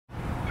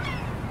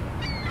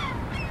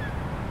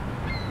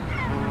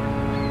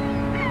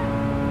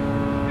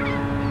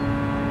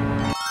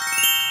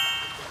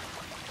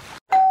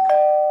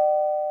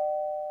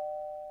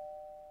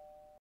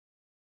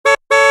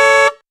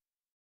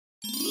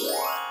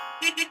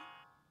り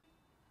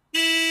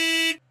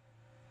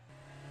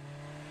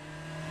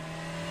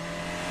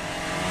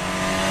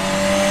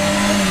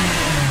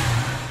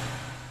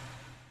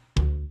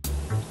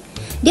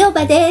ょう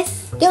ばで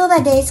す。りょう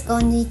ばです。こ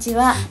んにち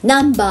は。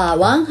ナンバー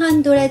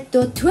112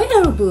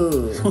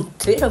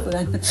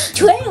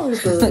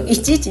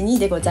 112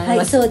でござい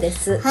ます。はい、そうで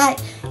す。はい。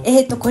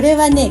これ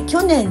はね、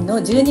去年の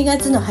12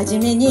月の初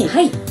めに、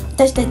はい、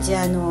私たち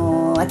あ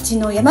っち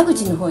の山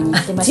口の方に行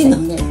ってましたよ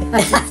ね。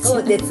そ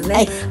うですね。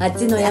はい、あっ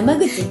ちの山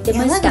口行って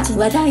ました。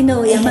話題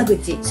の山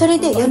口。それ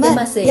で山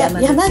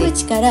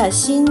口から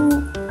新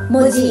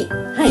門司に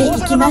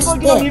行きまし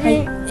て、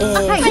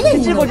船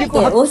に乗って大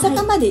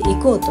阪まで行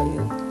こうとい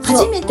う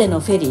初めての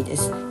フェリーで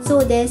す。そ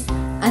うです。こ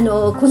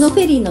のフ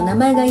ェリーの名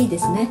前がいいで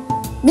すね。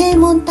名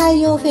門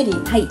大洋フェリ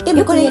ー。はい。で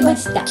もこれ今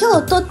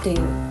京都ってい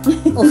う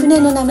お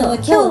船の名前は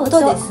京都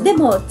です。で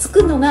も着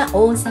くのが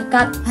大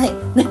阪。はい。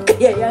なんか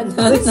や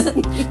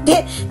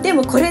で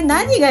もこれ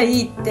何が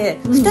いいって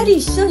2人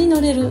一緒に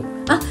乗れる。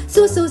あ、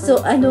そうそうそ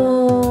う。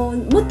も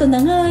っと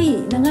長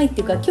いっ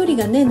ていうか距離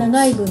がね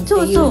長い分って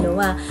いうの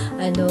は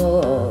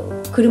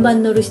車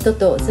に乗る人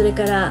とそれ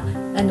から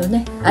運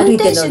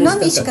転手の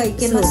みしか行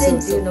けません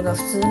っていうのが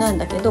普通なん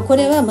だけど、こ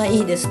れはまあい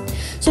いです。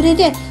それ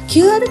で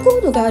QR コ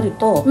ードがある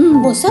と、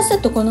もうさっさ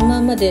とこの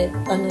ままで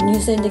入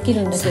船でき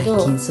るんだけど、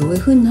最近そういう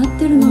風になっ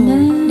てるの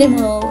ね。で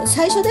も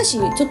最初だし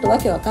ちょっとわ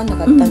けわかんな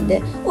かったん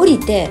で、降り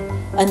て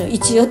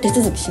一応手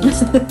続きしま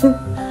した。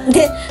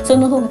でそ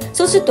の方が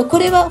そうするとこ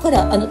れはほ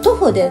ら徒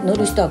歩で乗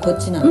る人はこっ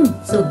ちなの、ど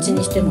っち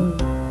にしても、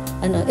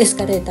エス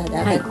カレーターで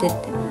上がってっ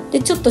て。で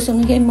ちょっとそ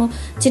の辺も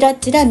チラ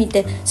チラ見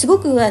て、すご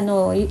く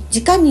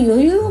時間に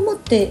余裕を持っ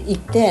て行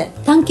って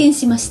探検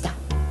しました。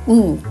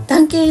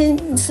探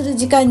検する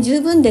時間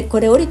十分で、こ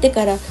れ降りて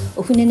から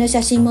お船の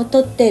写真も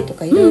撮ってと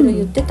かいろいろ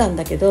言ってたん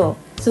だけど、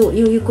そう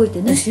余裕こいて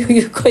ね余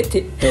裕こい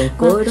て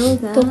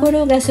とこ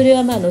ろがそれ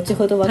はまあ後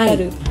ほど分か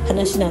る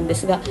話なんで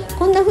すが、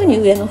こんな風に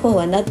上の方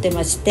はなって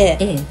まして、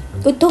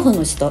これ徒歩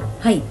の人、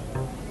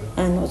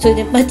それ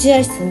で待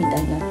合室みた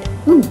いになって、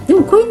で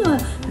もこういうのは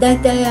だい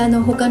たい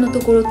他のと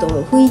ころと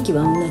雰囲気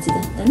は同じだ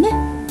ったね。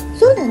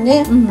そうだ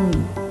ね。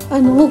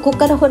もうここ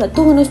からほら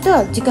徒歩の人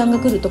は時間が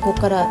来るとここ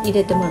から入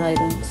れてもらえ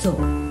るんです。そう。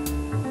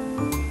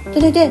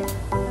それで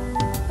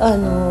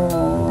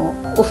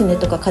お船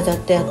とか飾っ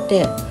てあっ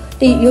て、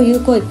で余裕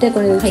こうやって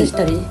これ写し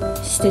たり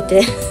して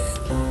て、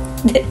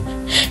で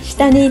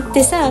下に行っ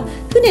てさ、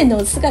船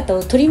の姿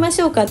を撮りま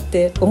しょうかっ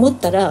て思っ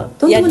たら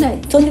とんでもない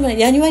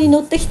ヤニワに乗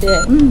ってきて、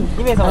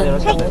2名様でよろ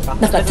しかったですか？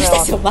なんか私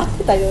たちを待っ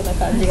てたような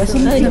感じがし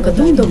ない。なんか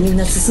どんどんみん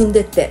な進ん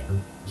でって、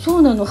そ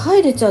うなの、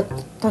入れちゃっ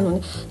たの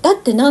に。だっ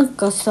てなん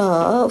か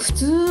さ、普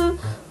通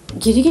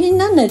ギリギリに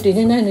ならないと入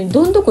れないのに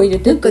どんどこ入れ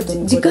てってた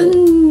の。時間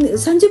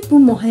30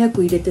分も早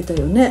く入れてた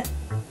よね。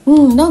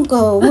なん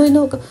か思い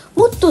のほか、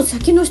もっと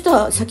先の人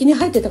は先に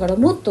入ってたから、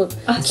もっと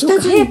北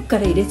順早くか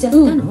ら入れちゃった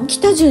の、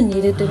北順に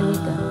入れてるみ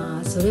たいな。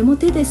それも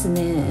手です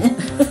ね。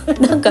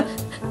なんか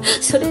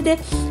それで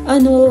結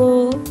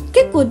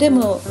構で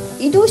も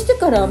移動して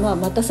からまあ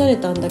待たされ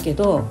たんだけ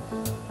ど、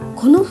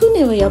この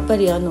船はやっぱ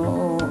り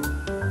泊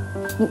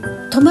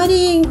ま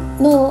り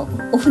の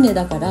お船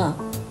だから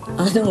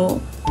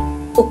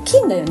大き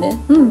いんだよね。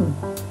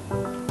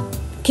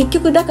結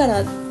局だか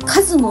ら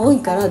数も多い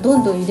からど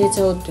んどん入れ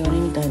ちゃおうってあれ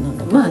みたいなん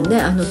だけど、まあ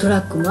ね、トラ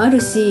ックもあ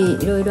るし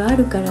いろいろあ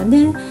るから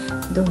ね、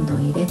どんど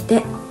ん入れ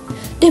て、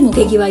でも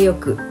手際よ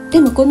く。で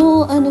もこ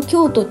の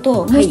京都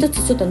ともう一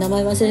つちょっと名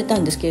前忘れた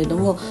んですけれど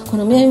も、こ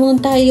の名門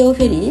大洋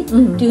フェリ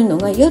ーっていうの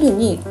が夜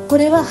に、こ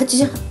れは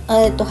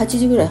8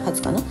時ぐらい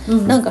発かな、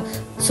なんか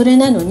それ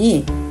なの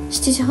に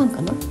7時半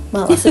かな、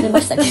まあ忘れ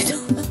ましたけど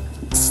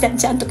下に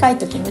ちゃんと書い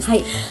ておきました、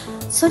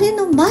それ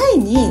の前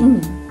に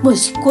もう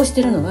出港し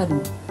てるのがある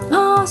の。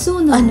ああ、そ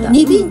うなんだ。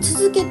2便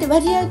続けて、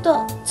割合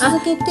と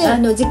続けて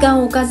時間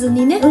を置かず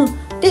にね。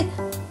で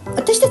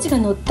私たちが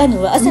乗った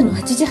のは朝の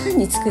8時半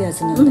に着くや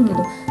つなんだけ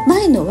ど、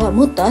前のは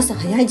もっと朝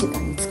早い時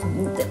間に着く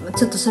の。でも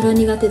ちょっとそれは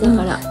苦手だ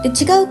から、で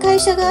違う会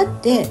社があっ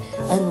て、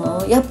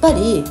やっぱ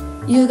り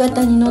夕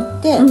方に乗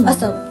って、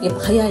朝やっ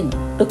ぱ早いの、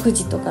6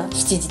時とか7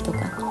時とか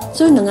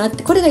そういうのがあっ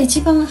て、これが一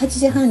番8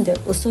時半で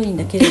遅いん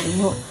だけれど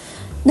も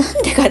なん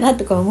でかな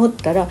とか思っ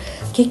たら、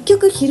結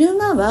局昼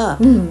間は、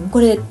こ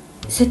れ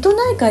瀬戸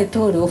内海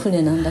通るお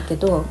船なんだけ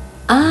ど、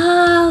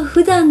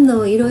普段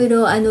のいろい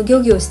ろ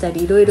漁業した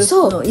りいろいろ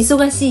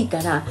忙しい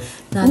から、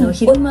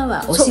昼間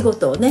はお仕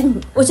事をね、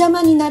お邪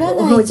魔になら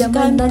ない時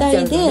間帯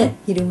で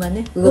昼間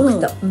ね動く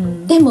と、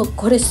でも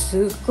これ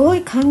すご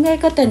い考え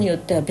方によっ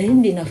ては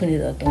便利な船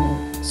だと思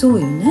う。そ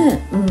うよ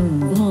ね。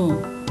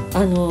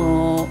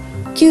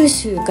九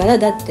州から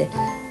だって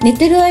寝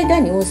てる間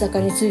に大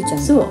阪に着いちゃう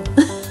の。そう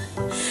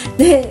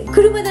で、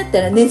車だっ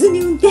たら寝ずに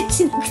運転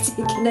しなくち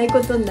ゃいけない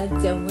ことになっ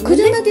ちゃうもんね。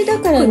車でだ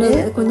から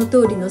ね、この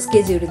通りのス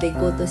ケジュールで行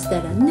こうとした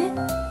らね。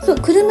そう、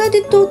車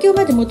で東京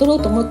まで戻ろ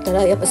うと思った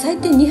らやっぱ最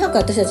低2泊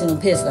私たちの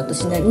ペースだと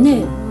しないと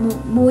ね。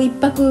もう1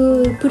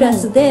泊プラ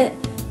スで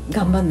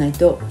頑張んない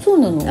と、そう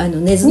なの、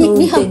寝ずの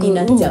運転に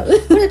なっちゃう、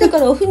これだか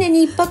らお船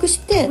に1泊し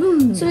て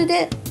それ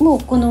でも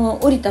う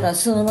降りたら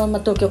そのまま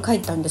東京帰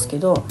ったんですけ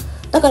ど、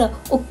だから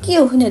大きい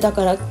お船だ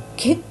から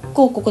結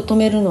構ここ止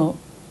めるの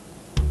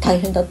大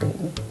変だったよ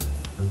ね。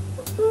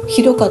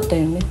広かった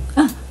よね。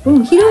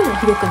広いは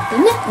広かった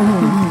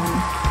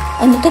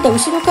ね。ただ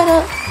後ろか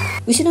ら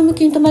後ろ向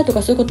きに止まると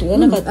かそういうこと言わ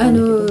なかったんだけ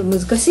ど、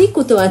難しい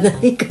ことはな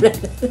いから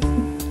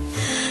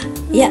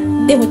いや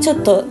でもちょ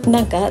っと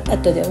なんか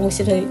後で面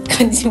白い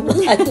感じも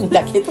あるん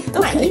だけ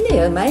どまあいいの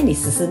よ、前に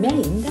進めば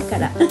いいんだか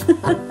ら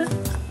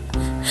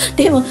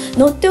でも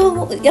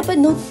やっぱ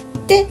り乗っ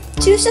て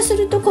駐車す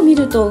るとこ見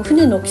ると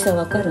船の大きさ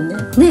わかる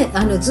ね。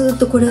ずっ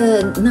とこ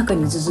れ中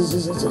にズズズ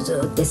ズズ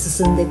ズって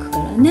進んでいくか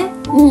らね。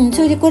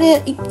それでこ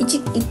れ一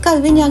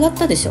回上に上がっ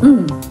たでしょ。で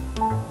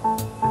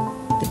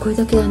これ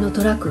だけトラ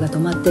ックが止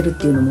まってるっ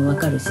ていうのもわ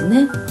かるし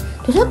ね。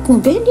トラックも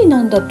便利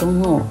なんだと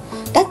思う。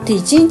だって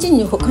1日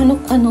に他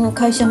の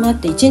会社もあっ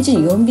て1日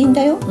に4便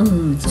だよ。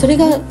それ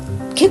が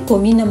結構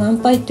みんな満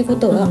杯ってこ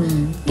とは、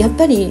やっ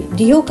ぱり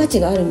利用価値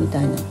があるみ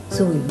たいな。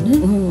そうよ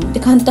ね。で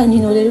簡単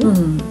に乗れる。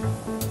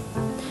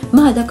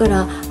まあだか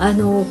ら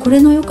こ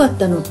れの良かっ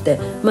たのって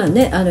まあ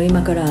ね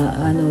今か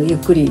らゆっ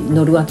くり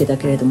乗るわけだ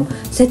けれども、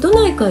瀬戸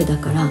内海だ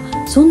から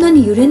そんな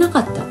に揺れな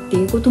かったって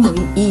いうことも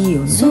いい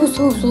よね。そう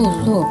そ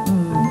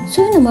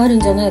ういうのもあるん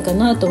じゃないか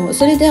なと思う。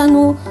それで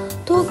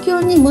東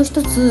京にもう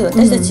一つ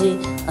私たち、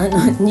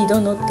2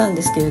度乗ったん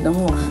ですけれど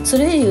も、そ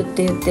れゆっ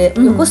て言って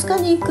横須賀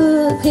に行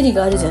くフェリー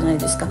があるじゃない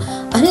ですか。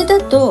あれだ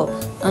と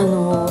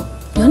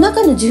夜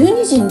中の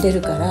12時に出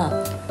るか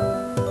ら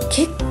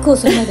結構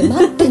それまで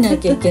待ってな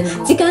きゃいけない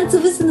時間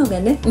潰すのが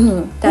ね、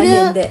大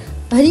変で、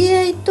割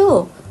合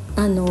と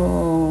な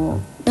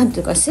んて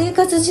いうか生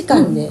活時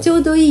間で、ちょ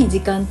うどいい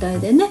時間帯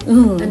でね、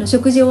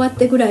食事終わ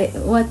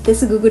って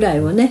すぐぐら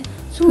いをね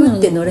ふっ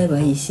て乗れば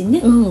いいし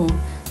ね。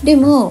で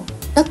も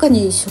中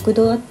に食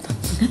堂あっ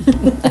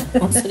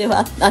たそれ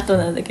は後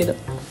なんだけど、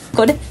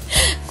こ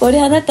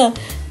れあなた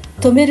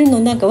止めるの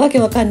なんかわけ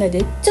わかんない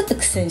でちょっと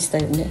苦戦した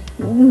よね。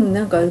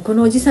なんかこ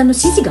のおじさんの指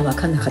示がわ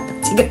かんなかっ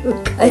た。違う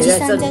か。おじ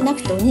さんじゃな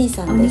くてお兄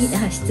さんです。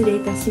失礼い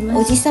たしました。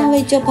おじさんは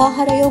一応パワ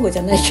ハラ用語じ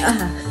ゃないけど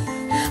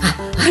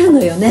ある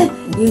のよね。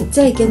言っ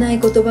ちゃいけない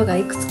言葉が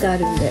いくつかあ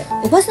るんで。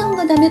おばさん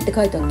がダメって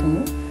書いてあった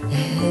の。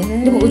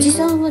でもおじ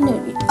さんはね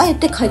あえ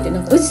て書いてな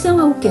かった。おじさん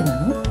は OK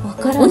なの？わ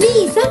からない。お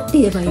兄さんって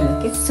言えばいいわ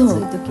け？そうい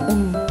う時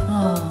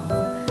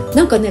は。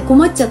なんかね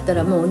困っちゃった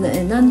らもう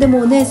ね何で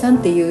もお姉さん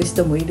っていう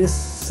人もいる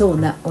そう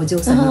な、お嬢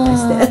さんに対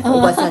して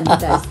おばさんに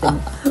対しても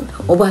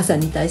おばあさん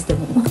に対して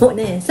もお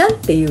姉さんっ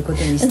ていうこ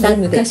とにしたって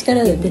昔か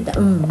ら言ってた。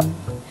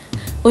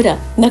ほら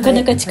なか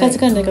なか近づ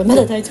かないからま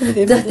だ大丈夫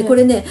です。だってこ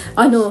れね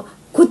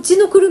こっち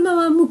の車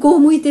は向こう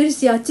向いてる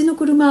し、あっちの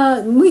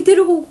車向いて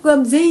る方向が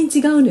全員違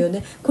うのよ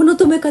ね。この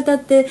止め方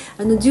って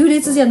縦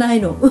列じゃない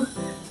の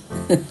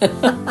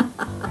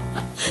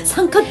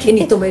三角形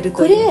に止めると。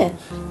これ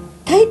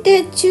大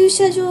抵駐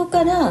車場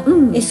から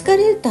エスカ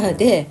レーター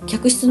で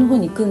客室の方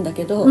に行くんだ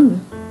けど、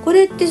こ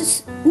れって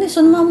ね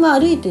そのまんま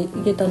歩いて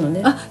行けたの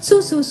ね。そ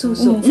うそ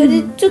れ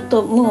でちょっ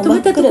ともう止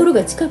めたところ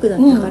が近くだっ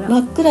たから、真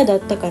っ暗だっ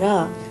たか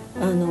ら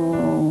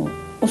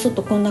お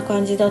外こんな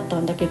感じだった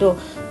んだけど、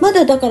ま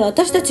だだから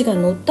私たちが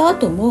乗った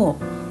後も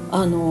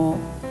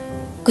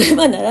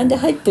車並んで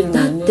入ってるの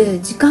よね。だって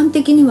時間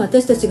的には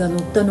私たちが乗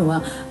ったの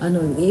は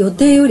予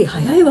定より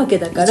早いわけ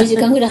だから、1時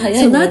間ぐらい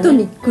早いその後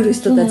に来る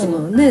人たちも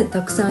ね、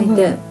たくさんい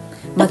て、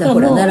まだ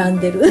ほら並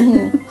んでる、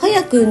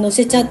早く乗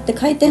せちゃって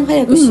回転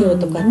早くしよう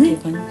とかっていう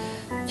かね。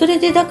それ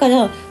でだか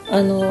ら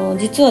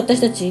実は私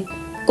たち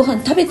ご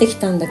飯食べてき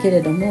たんだけ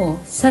れども、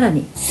さら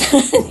に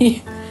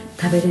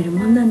食べれる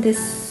もんなんで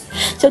す。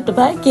ちょっと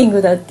バイキン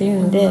グだってい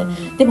うんで、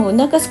でもお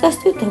腹空か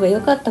しておいた方が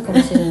良かったかも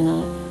しれ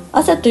ない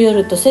朝と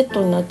夜とセッ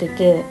トになって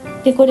て、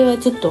でこれは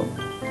ちょっと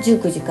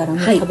19時からも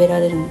食べら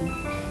れるの、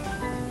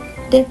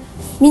で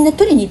みんな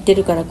取りに行って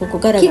るからここ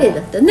ガラガラ綺麗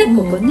だったね、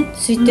ここね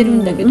空いてる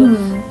んだけど、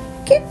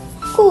結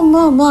構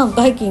まあまあ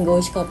バイキング美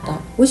味しかった。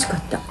美味しか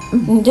った、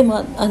で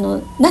も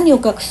何を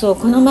隠そう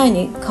この前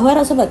に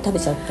瓦そば食べ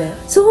ちゃって。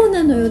そう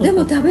なのよ。で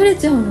も食べれ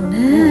ちゃうの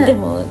ね、で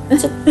も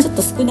ちょっ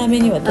と少なめ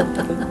には取っ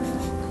てくる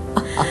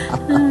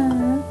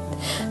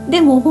で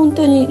も本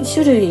当に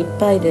種類いっ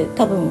ぱいで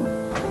多分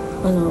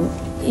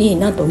いい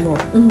なと思う。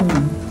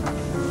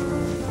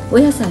お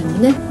野菜も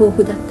ね豊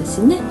富だったし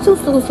ね。そう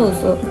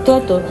と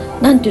あと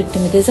なんて言って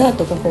もデザー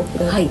トが豊富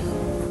だ。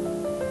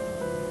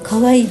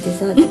可愛いデ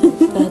ザー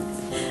トが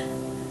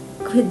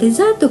これデ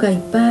ザートがいっ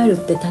ぱいある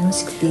って楽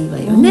しくていいわ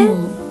よね、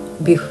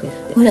ビュッフェ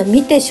って。ほら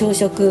見て生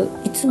食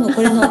いつも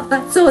これの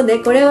そうね、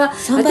これは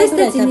私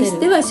たちにしし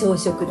ては小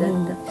食だっ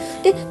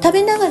た、で食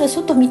べながら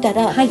外見た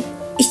ら、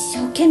一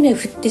生懸命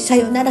振ってさ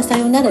よならさ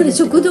よなら。これ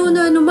食堂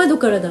の窓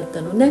からだっ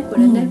たのね、こ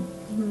れね、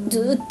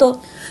ずっと。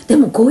で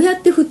もこうや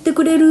って振って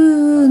くれ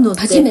るのっ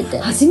て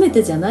初め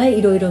てじゃない？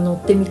いろいろ乗っ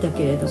てみた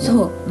けれども、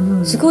そ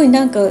う、すごい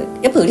なんか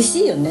やっぱ嬉し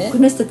いよね。こ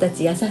の人た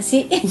ち優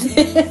しい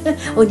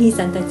お兄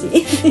さんたち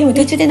でも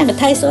途中でなんか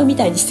体操み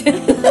たいにして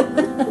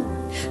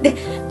で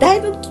だ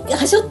いぶ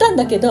はしょったん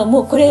だけど、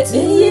もうこれ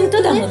延々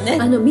とだもんね。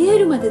見え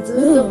るまでずっ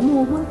と、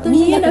もう本当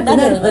に見えなく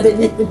なるまで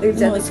見える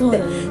じゃなくて、そう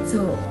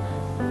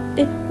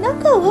で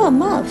中は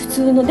まあ普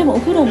通のでもお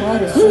風呂もあ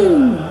るし、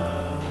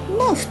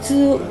まあ普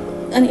通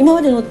今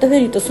まで乗ったフェ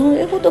リーとそ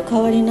れほど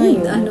変わりない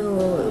よね、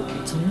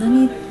そんな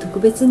に特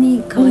別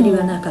に変わり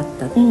はなかっ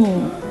た、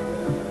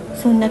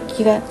そんな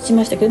気がし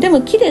ましたけど、で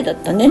も綺麗だっ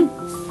たね、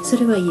そ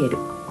れは言える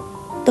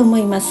と思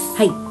います。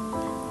はい。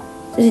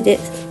それで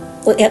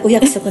お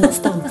約束のス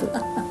タンプ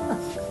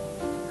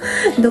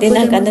で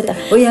なんかあなた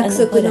お約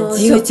束の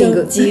ショッピン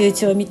グ自由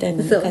帳みたい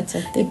なの買っち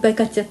ゃっていっぱい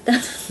買っちゃった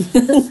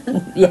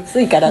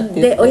安いからって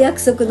でお約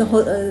束の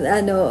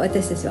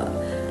私たちは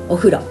お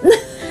風呂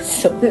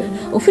そう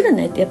お風呂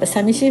ないとやっぱ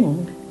寂しいも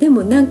ん。で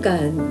もなんか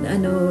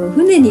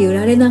船に揺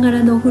られなが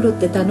らのお風呂っ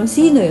て楽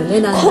しいのよね、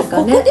なんだ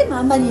かね。ここでも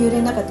あんまり揺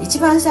れなかった。一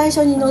番最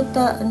初に乗っ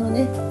た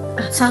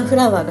サンフ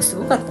ラワーがす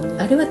ごかったね。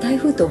あれは台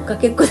風と追っか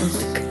けっこだった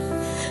から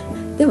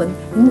でもち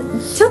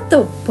ょっ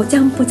とポチ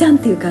ャンポチャンっ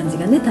ていう感じ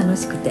がね楽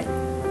しくて、で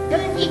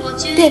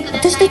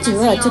私たち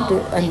はちょっ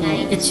と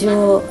一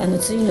応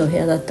次のお部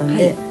屋だったん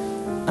で、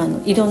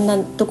いろんな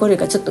ところ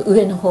がちょっと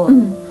上の方、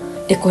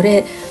でこ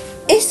れ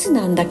S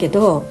なんだけ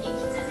ど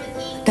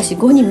私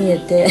5に見え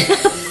て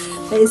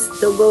S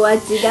と5は違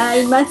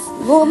います。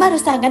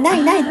503がな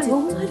いって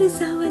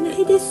503はな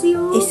いです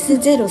よ。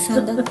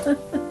 S03 だった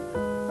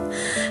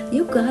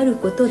よくある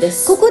ことで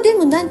す。ここで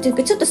もなんていう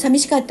かちょっと寂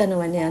しかったの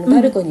はね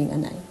バルコニーが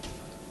ない、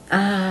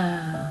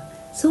ああ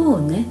そ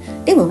うね。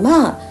でも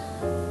まあ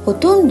ほ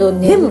とんど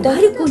でもバ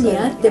ルコニ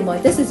ーあっても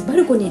私たちバ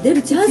ルコニー出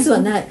るチャンスは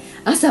ない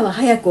朝は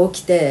早く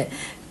起きて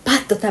パ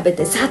ッと食べ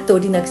てさっと降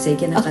りなくちゃい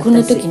けなかったし、こ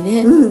の時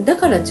ね、だ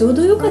からちょう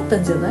どよかった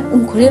んじゃない？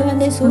これは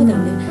ねそうだ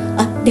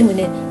ね、でも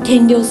ね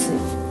天領水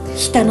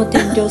下の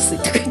天領水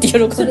とか言って喜ん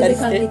だり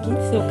して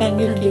そう感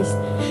激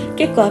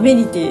結構アメ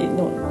ニティ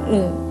の、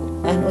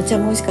お茶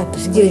も美味しかった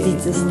し充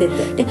実して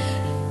て、で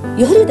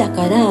夜だ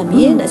から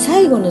見えない、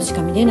最後のし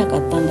か見れなか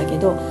ったんだけ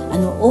ど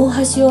大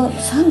橋を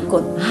3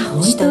個本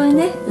当は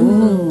ね、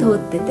通っ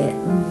てて、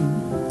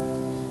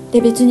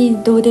で別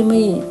にどうでも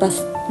いいバ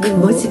ス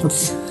もち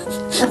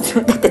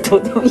ろんだってど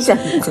うでもいいじゃん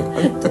ど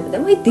うで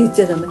もいいって言っ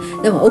ちゃダメ。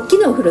でも大き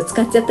なお風呂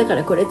使っちゃったか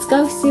らこれ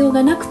使う必要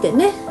がなくて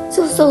ね。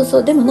そ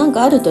うでもなん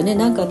かあるとね、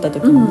なんかあった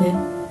時もね、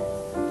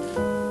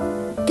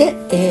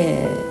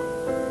で、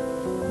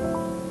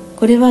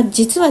これは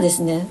実はで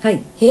すね、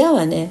部屋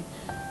はね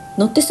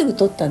乗ってすぐ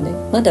取ったんで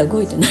まだ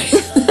動いてない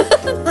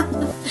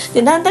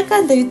でなんだ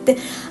かんだ言って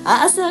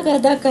朝が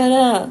だか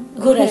ら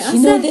ほら日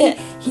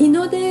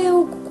の出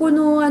をこ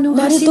の橋のね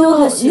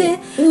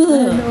橋か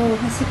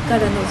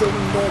ら望ん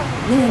で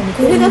ね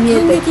これが感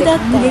激だっ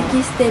た。感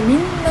激してみん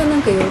なな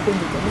んか喜んでてね、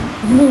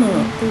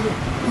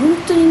本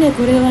当にね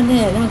これは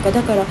ねなんか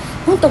だから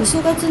本当お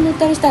正月に乗っ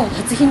たりしたら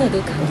初日の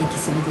出感激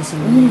するでしょ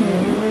うね、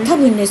多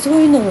分ねそう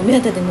いうのを目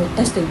当てで乗っ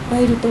た人いっぱ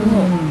いいると思う、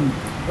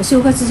お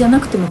正月じゃな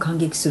くても感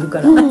激する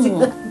から、だん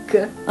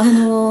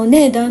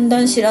だ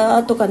んしら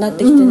ーとかなっ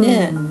てきて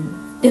ね、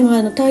でも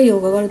太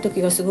陽が上がる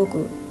時がすご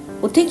く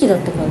お天気だっ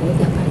たからね、やっ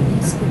ぱり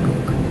ねすごく良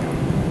かっ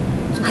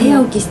た。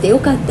早起きしてよ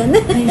かった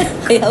ね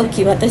早起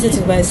き私たち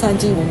の場合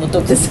30問の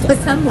得ですから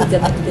3問じゃ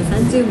なくて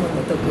30問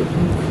の得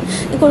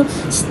でこの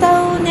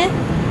下をね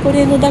こ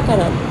れのだか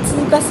ら通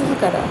過する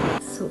から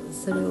そ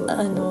れを橋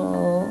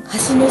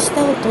の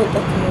下を通った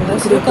のが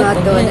迫力あっ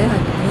たわね。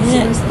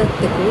橋の下ってこ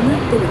うなっ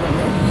てるの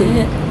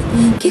ねっ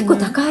て結構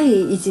高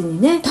い位置に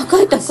ね高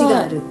い橋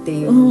があるって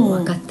いうのも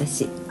分かった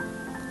し、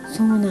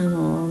そうな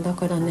のだ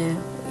からね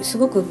す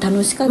ごく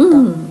楽しかった、で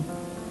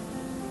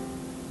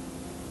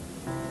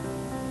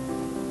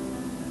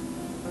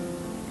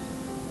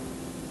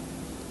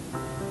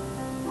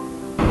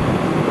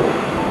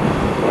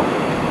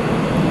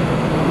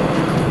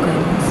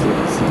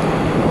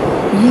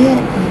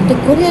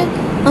これ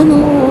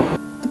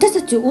私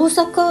たち大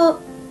阪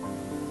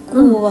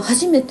港は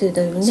初めて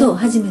だよね、そう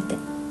初めて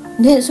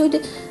ね、それ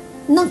で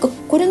なんか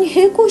これに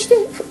並行して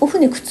お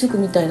船くっつく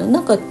みたいなな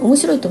んか面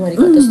白い泊まり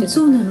方してる、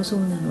そうなの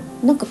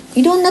なんか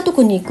いろんなと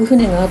こに行く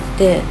船があっ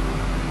て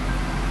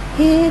へ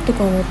えと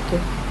か思って、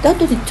で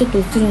後でちょっと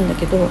映るんだ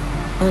けど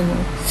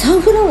サ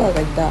ンフラワー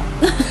がいた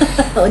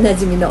おな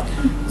じみの。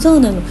そう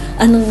なの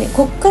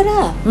こっか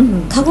ら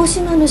鹿児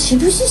島の志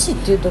布志市っ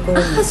ていうところ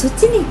にそっ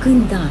ちに行く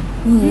んだ。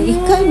一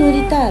回乗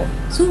りたい。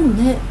そう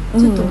ね、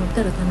ちょっと乗っ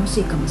たら楽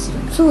しいかもしれ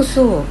ない。そう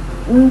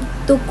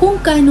今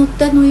回乗っ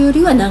たのよ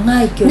りは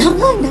長い距離。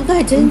長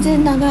い全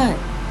然長い、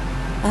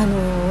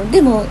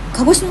でも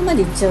鹿児島ま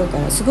で行っちゃうか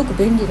らすごく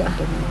便利だ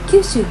と思う。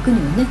九州行くに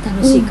はね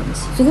楽しいかも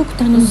しれない、すごく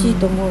楽しい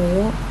と思う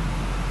よ、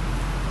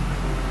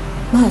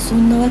まあそ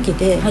んなわけ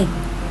で、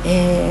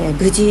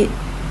無事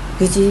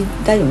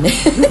だよね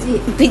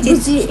無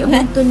事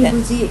本当に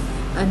無事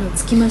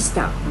着きまし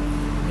た。やっ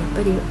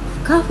ぱり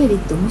カーフェリー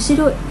って面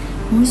白い。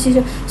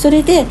そ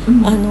れで、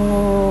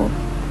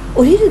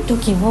降りる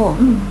時も、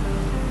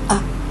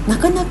な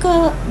かな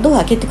かドア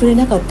開けてくれ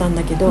なかったん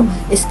だけど、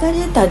エスカレ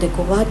ーターで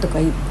こうバーとか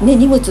ね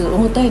荷物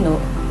重たいの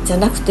じゃ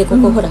なくてこ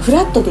こ、ほらフ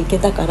ラットで行け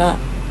たから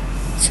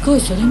すご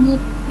いそれも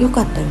良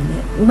かったよ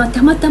ね。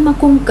たまたま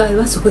今回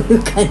はそうい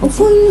う感じ。こ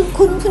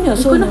の船は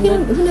そうなんだ。こ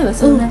の船は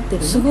そうなって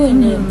る、すごい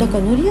ね、だか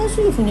ら乗りや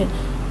すい船っ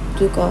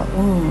ていうか、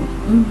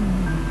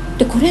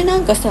でこれな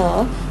んか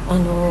さ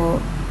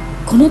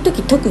この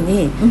時特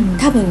に、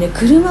多分ね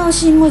車を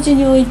新門司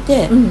に置い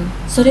て、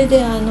それ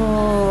で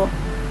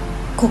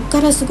こっ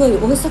からすごい大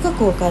阪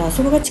港から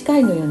そこが近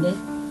いのよね、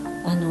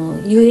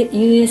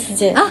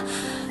USJ。あ、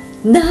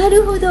な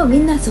るほど、み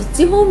んなそっ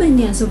ち方面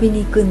に遊び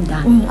に行くん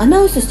だ。ア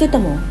ナウンスしてた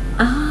もん。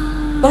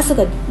あ、バス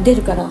が出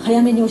るから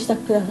早めに押して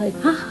ください。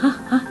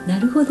な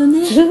るほど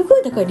ね。すご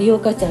いだから利用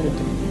価値あると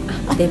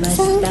思う。出まし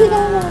た。サンフラ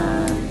ワ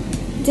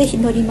ーぜひ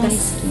乗りま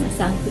す。大好きな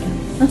サンフラワ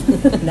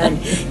ー。何違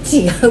う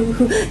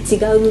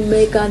メ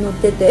ーカー乗っ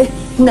てて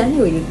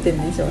何を言ってる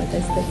んでしょう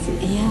私た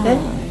ち。いや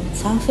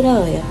サンフラワ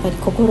ーはやっぱり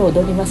心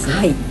躍りますね。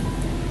はい。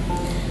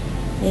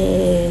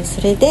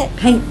それで、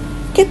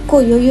結構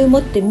余裕持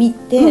って見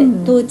て、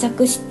到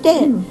着し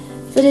て、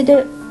それ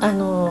で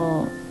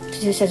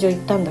駐車場行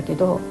ったんだけ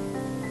ど、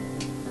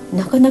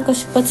なかなか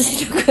出発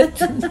しなかっ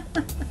た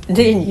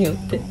例によっ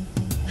て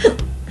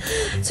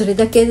それ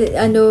だけ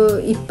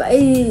いっぱ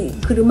い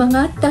車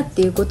があったっ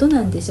ていうこと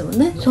なんでしょう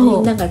ね。み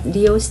んなが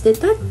利用して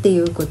たってい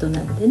うこと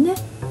なんでね。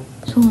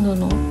そうな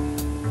の。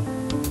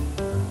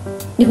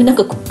でもなん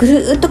かぐ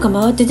るーっとか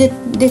回って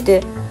出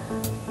て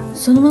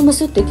そのまま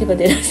スッと行けば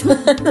出られい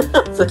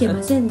け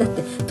ません。だっ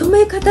て止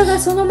め方が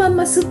そのま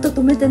まスッと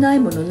止めてない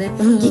ものね。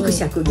ギク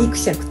シャク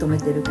止め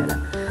てるから、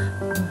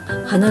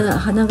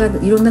鼻が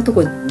いろんなと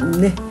こ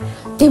ね。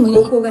でも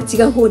方向が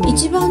違う方に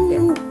一番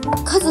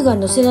数が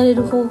乗せられ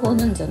る方法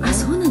なんじゃない？あ、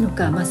そうなの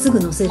か。まっすぐ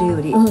乗せるよ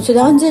り、そ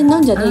れ安全な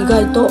んじゃない？意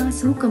外と。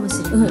そうかも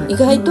しれない。意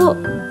外と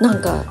な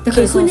んかだ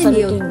から船に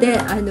よって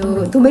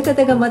止め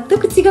方が全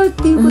く違うっ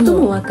ていうこと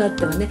も分かっ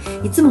たわね。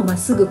いつもまっ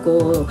すぐ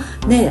こ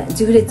うね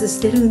縦列し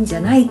てるんじゃ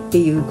ないって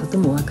いうこと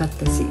も分かっ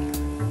たし、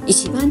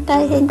一番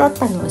大変だっ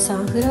たのはサ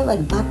ンフラワー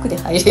にバックで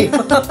入れよ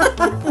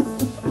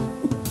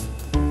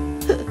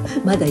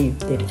まだ言っ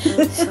てる。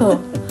そう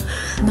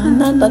何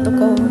なんだとか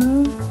思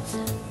う。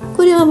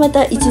これはま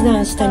た一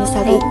段下に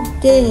下がっ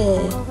て、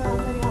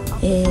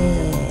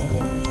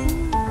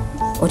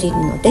降りる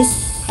ので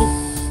す。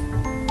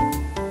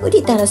降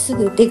りたらす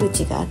ぐ出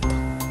口があった。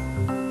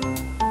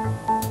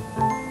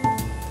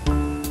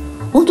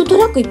ほんとト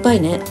ラックいっぱい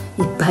ね。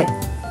いっぱい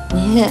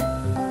ね。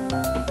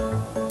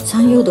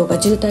山陽道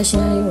が渋滞し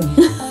ないように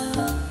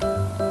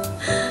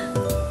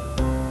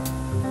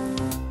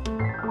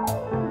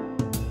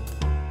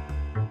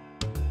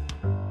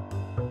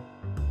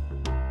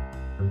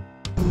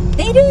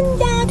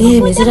で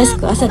珍し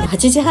く朝で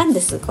8時半で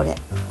す。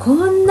こ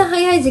んな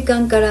早い時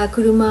間から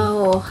車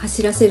を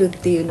走らせるっ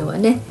ていうのは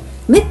ね、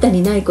めった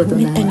にないこと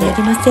なんで、めったにあ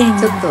りません。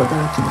ちょっと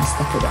驚きまし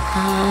た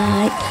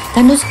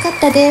けど、楽しかっ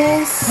た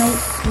です。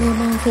名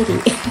門フェリ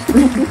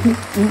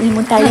ー名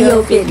門太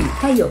陽フェリー、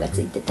太陽が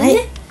ついてた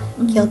ね。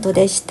京都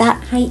でし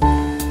た。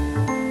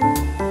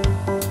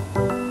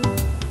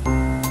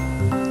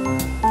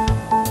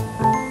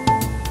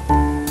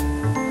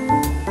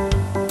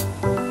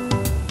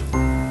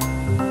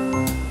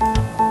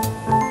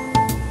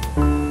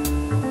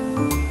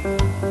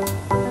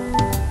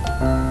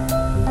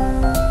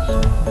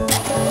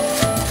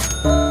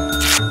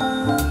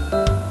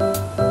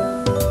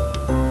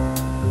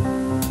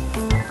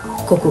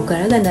ここか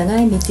らが長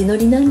い道の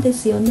りなんで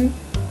すよね。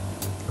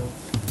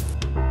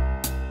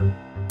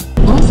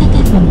大阪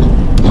府に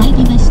入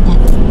りました。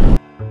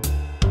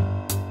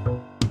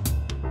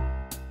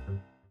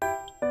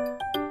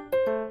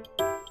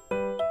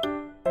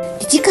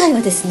次回は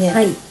ですね、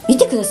見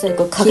てください。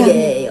これ綺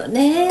麗よ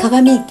ね。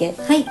鏡池、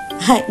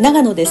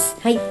長野です。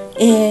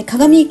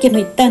鏡池も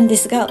行ったんで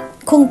すが、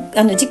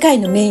次回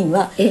のメイン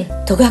は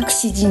戸隠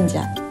神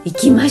社行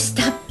きまし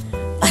た。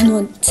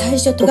最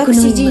初戸隠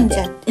神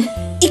社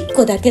1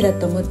個だけだ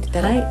と思って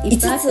たら5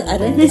つあ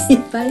るんです。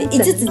5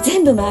つ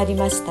全部回り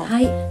ました。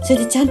それ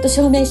でちゃんと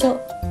証明書、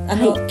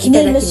記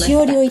念のし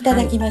おりをいた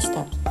だきまし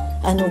た。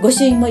御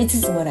朱印も5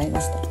つもらい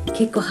ました。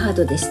結構ハー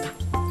ドでした。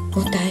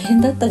もう大変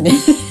だったね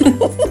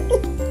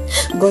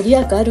ご利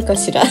益あるか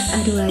しら。あ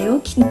るわよ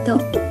きっと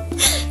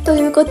と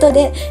いうこと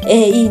で、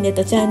いいね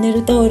とチャンネル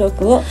登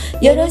録を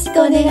よろしく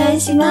お願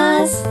いし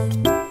ます。